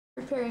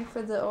preparing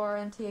for the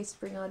ORMTA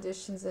spring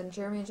auditions, and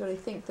Jeremy and Jodi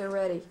think they're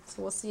ready.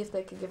 So we'll see if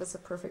they can give us a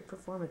perfect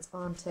performance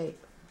on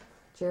tape.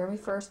 Jeremy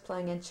first,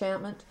 playing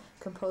Enchantment,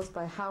 composed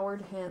by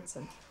Howard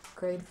Hanson,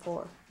 grade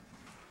 4.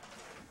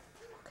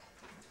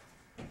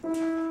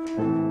 Okay.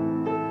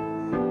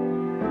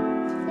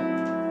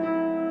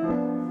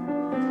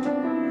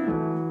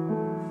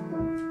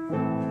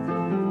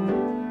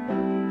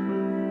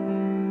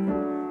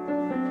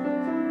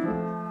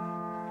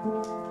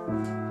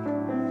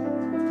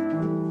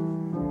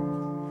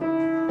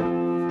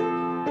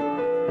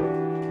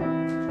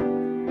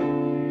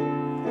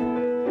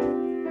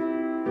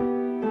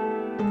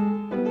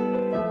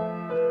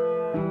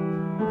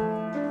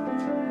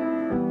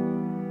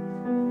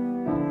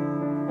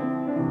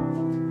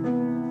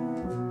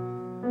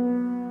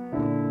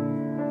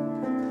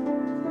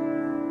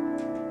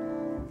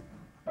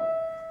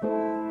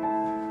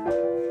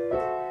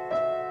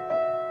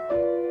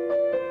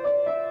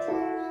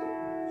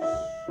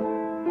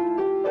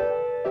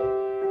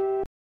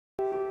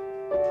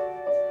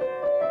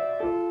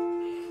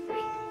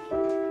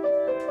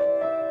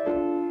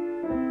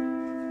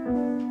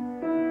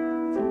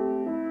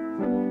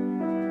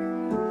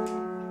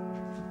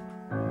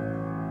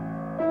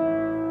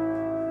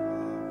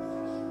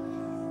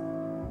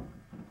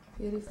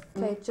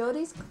 Okay,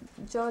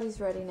 Jodi's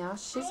ready now.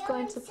 She's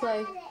going to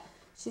play.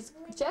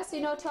 Jessie,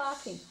 no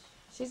talking.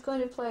 She's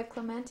going to play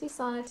Clementi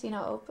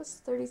Sonatina,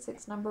 Opus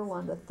 36, number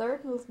 1, the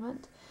 3rd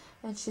movement,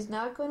 and she's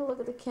not going to look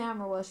at the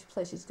camera while she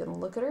plays. She's going to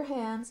look at her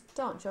hands.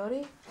 Don't,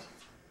 Jodi.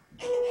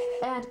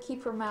 And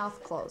keep her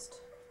mouth closed.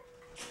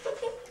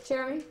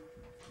 Jeremy.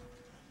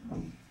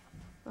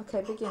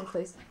 Okay, begin,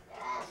 please.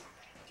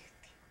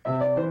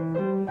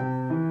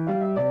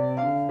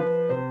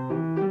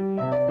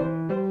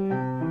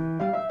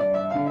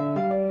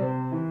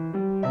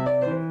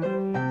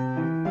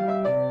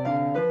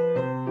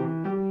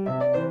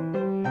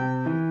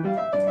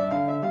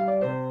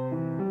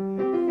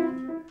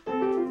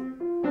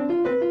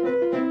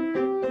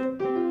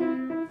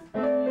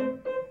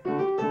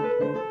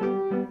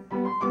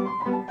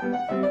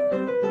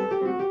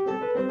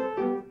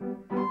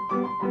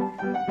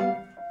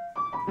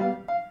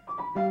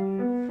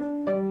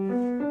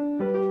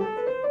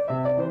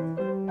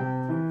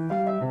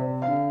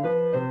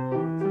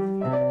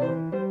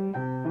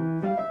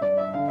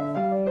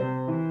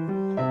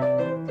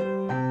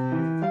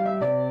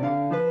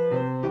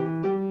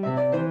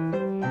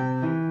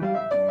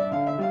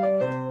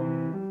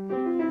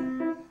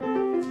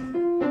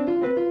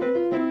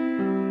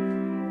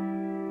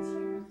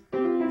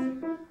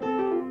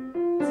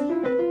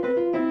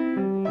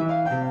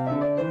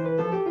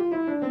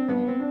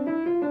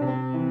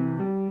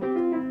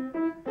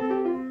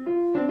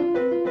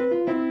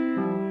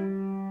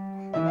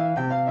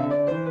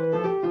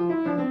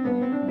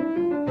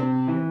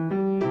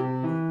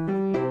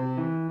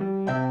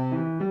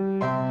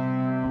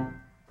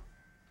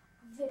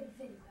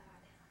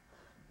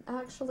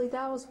 Actually,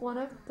 that was one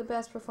of the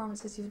best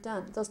performances you've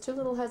done. Those 2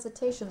 little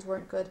hesitations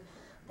weren't good.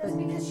 That's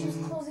because she was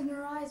closing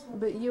her eyes.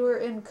 But you were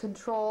in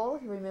control.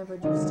 You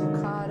remembered your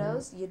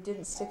staccatos. You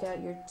didn't stick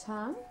out your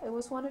tongue. It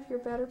was one of your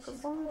better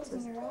performances.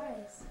 Closing her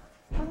eyes.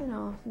 I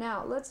know.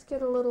 Now, let's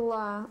get a little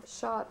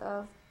shot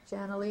of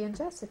Janalee and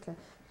Jessica.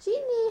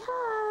 Jeannie,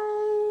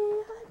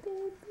 hi. Hi,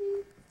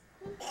 baby.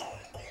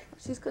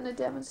 She's going to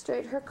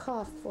demonstrate her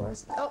cough for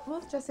us. Oh,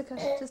 move, Jessica,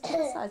 just to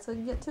the side so you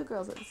can get 2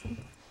 girls at the same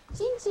time.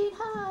 Jean,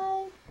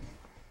 hi.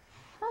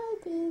 Hi,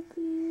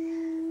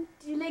 baby.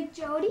 Do you like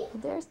Jodi?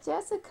 There's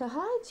Jessica.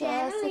 Hi,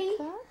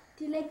 Jessica.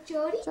 Do you like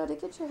Jodi? Jodi,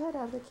 get your head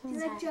out of the camera.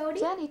 Do you like Jodi?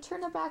 Jenny,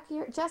 turn the back of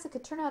your... Jessica,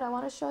 turn out. I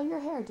want to show your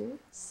hair, dude.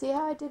 See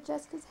how I did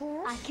Jessica's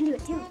hair? I can do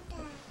it too.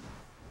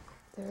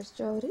 There's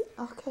Jodi.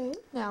 Okay,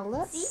 now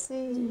let's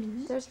see.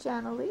 There's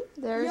Janalee.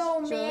 There's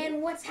Yo, Jodi.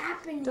 man, what's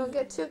happening? Don't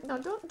get too... No,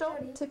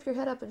 don't tip your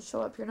head up and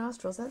show up your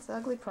nostrils. That's the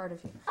ugly part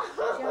of you.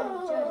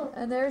 Jodi.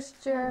 And there's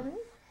Jeremy.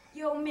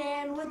 Yo,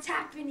 man, what's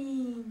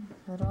happening?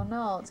 I don't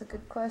know. It's a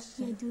good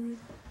question. Hey, dude.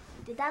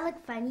 Did that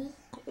look funny?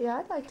 Yeah,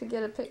 I'd like to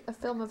get a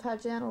film of how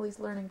Janalee's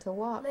learning to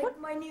walk. Like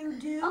my new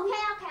do?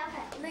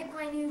 Okay. Like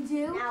my new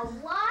do? Now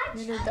watch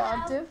Your new dog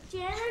how do?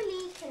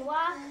 Janalee can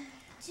walk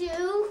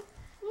to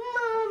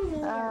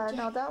Mommy.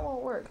 No, that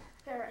won't work.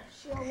 There,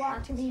 she'll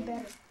walk to me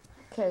better.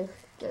 Okay,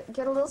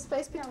 get a little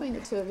space between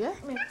the 2 of you.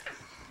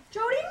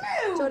 Jodi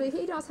knew! Jodi,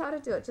 he knows how to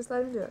do it. Just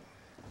let him do it.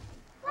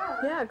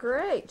 Yeah,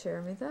 great,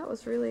 Jeremy. That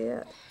was really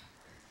it.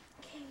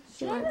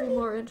 She might be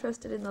more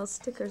interested in those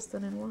stickers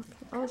than in walking.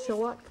 Oh, she'll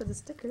walk for the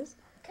stickers.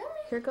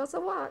 Here goes a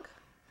walk.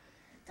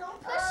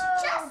 Don't push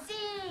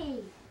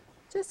Jessie!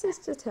 Jessie's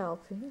just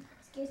helping.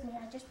 Excuse me,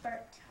 I just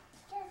burped.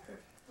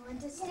 Want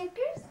the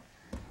stickers?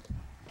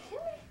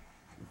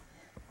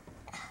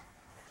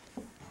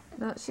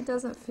 No, she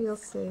doesn't feel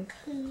safe.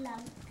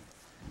 Love.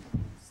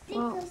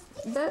 Well,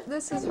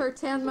 this is her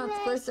 10-month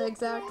birthday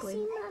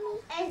exactly.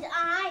 And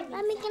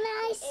Mommy, can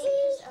I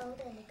see?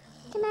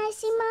 Can I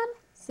see, Mom?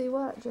 See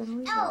what,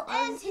 Janalee? Oh,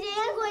 and today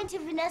I'm going to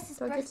Vanessa's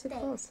Don't birthday. get too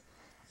close.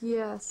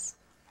 Yes,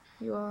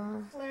 you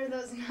are. Where are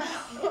those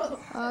now?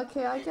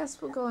 Okay, I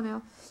guess we'll go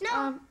now.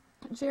 No.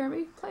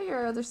 Jeremy, play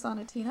your other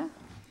sonatina.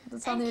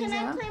 That's on the Can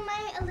exam. I play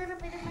a little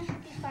bit of my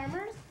Happy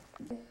Farmers?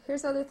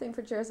 Here's the other thing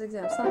for Jared's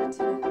exam,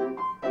 sonatina.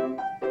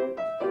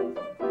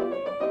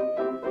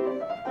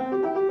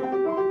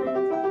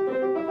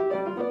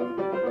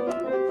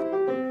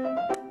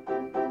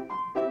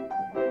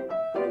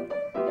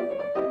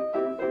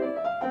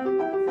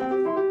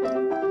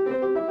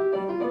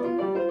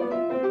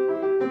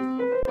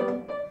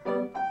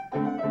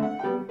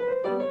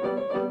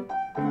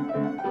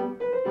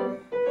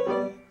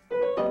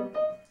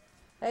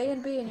 A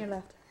and B in your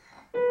left.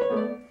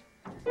 And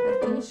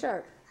D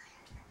sharp.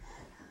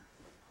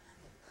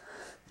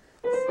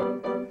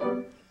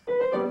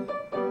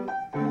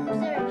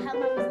 Observe how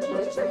Mama's Get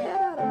teaches your it.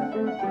 head out of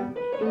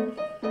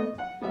it.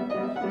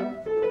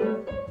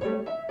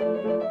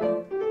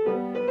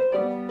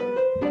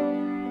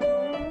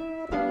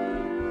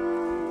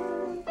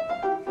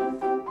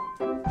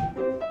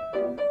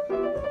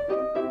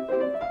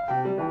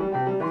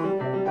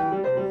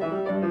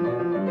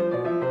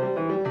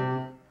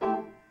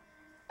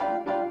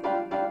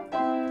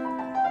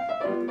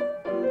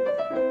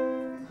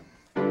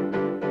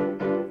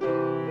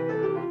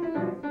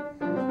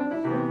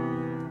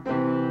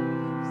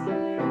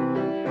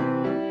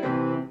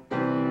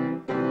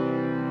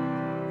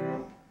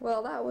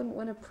 Well, that wouldn't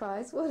win a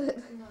prize, would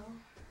it? No.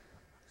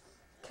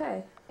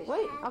 Okay.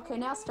 Wait. Okay,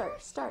 now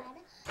start. Start.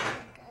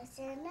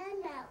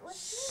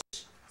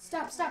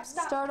 Stop, stop,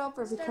 stop. Start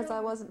over because I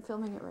wasn't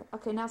filming it right.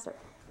 Okay, now start.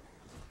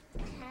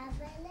 Have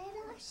a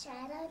little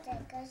shadow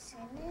that goes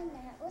in and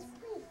out with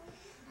me.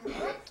 And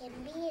what can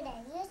be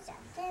that you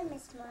something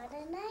is more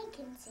than I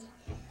can see.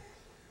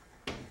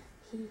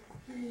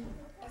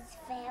 It's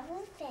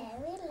very,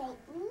 very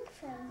lightning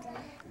from the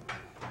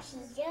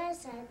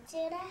ears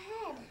onto the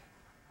head.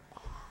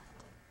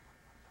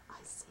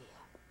 I see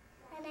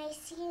it. And I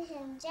see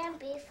him jump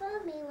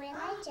before me when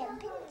I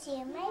jump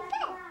into my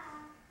bed.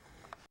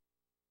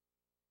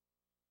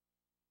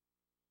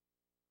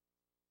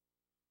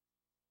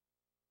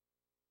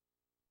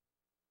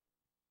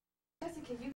 Jessica, you